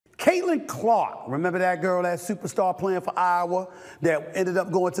Caitlin Clark, remember that girl, that superstar playing for Iowa that ended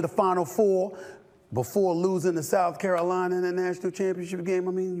up going to the Final Four before losing to South Carolina in the national championship game?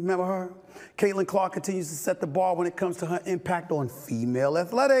 I mean, you remember her? Caitlin Clark continues to set the bar when it comes to her impact on female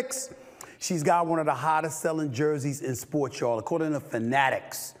athletics. She's got one of the hottest selling jerseys in sports, y'all. According to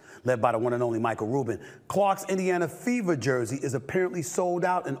Fanatics, led by the one and only Michael Rubin, Clark's Indiana Fever jersey is apparently sold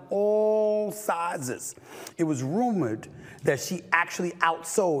out in all sizes. It was rumored that she actually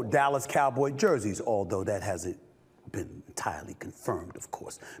outsold Dallas Cowboy jerseys, although that hasn't been entirely confirmed, of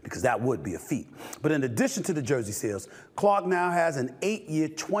course, because that would be a feat. But in addition to the jersey sales, Clark now has an 8-year,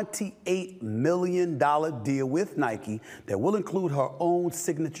 $28 million deal with Nike that will include her own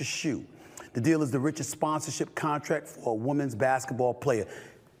signature shoe. The deal is the richest sponsorship contract for a women's basketball player.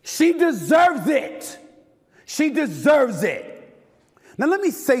 She deserves it. She deserves it. Now, let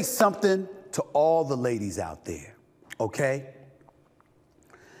me say something to all the ladies out there, okay?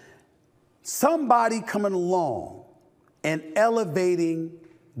 Somebody coming along and elevating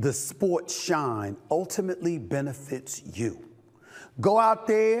the sport's shine ultimately benefits you. Go out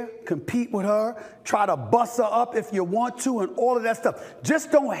there, compete with her, try to bust her up if you want to, and all of that stuff.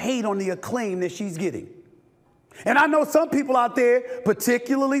 Just don't hate on the acclaim that she's getting. And I know some people out there,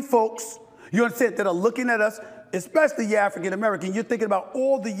 particularly folks, you understand, that are looking at us, especially you African American, you're thinking about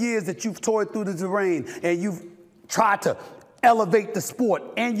all the years that you've toiled through the terrain and you've tried to elevate the sport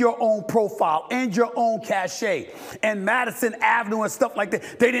and your own profile and your own cachet. And Madison Avenue and stuff like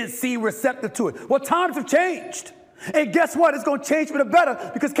that, they didn't seem receptive to it. Well, times have changed. And guess what? It's going to change for the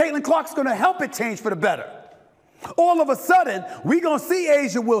better because Caitlin Clark's going to help it change for the better. All of a sudden, we're going to see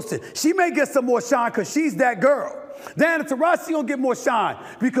Asia Wilson. She may get some more shine because she's that girl. Diana Taurasi going to get more shine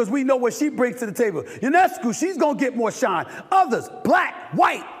because we know what she brings to the table. Ionescu, she's going to get more shine. Others, black,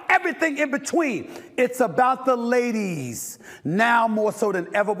 white, everything in between. It's about the ladies now more so than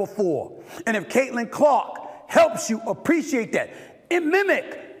ever before. And if Caitlin Clark helps you appreciate that, it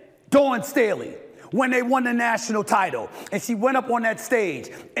mimic Dawn Staley when they won the national title. And she went up on that stage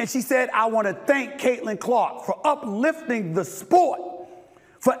and she said, I want to thank Caitlin Clark for uplifting the sport,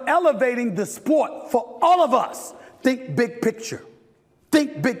 for elevating the sport for all of us. Think big picture.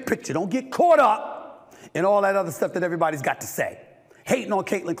 Think big picture. Don't get caught up in all that other stuff that everybody's got to say. Hating on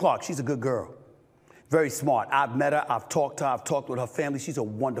Caitlin Clark. She's a good girl. Very smart. I've met her. I've talked to her. I've talked with her family. She's a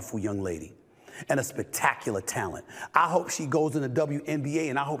wonderful young lady and a spectacular talent. I hope she goes in the WNBA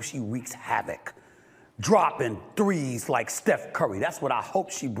and I hope she wreaks havoc, dropping threes like Steph Curry. That's what I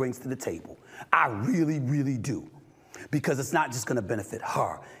hope she brings to the table. I really, really do. Because it's not just going to benefit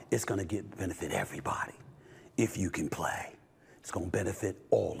her. It's going to benefit everybody. If you can play, it's going to benefit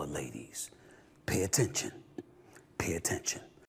all the ladies. Pay attention. Pay attention.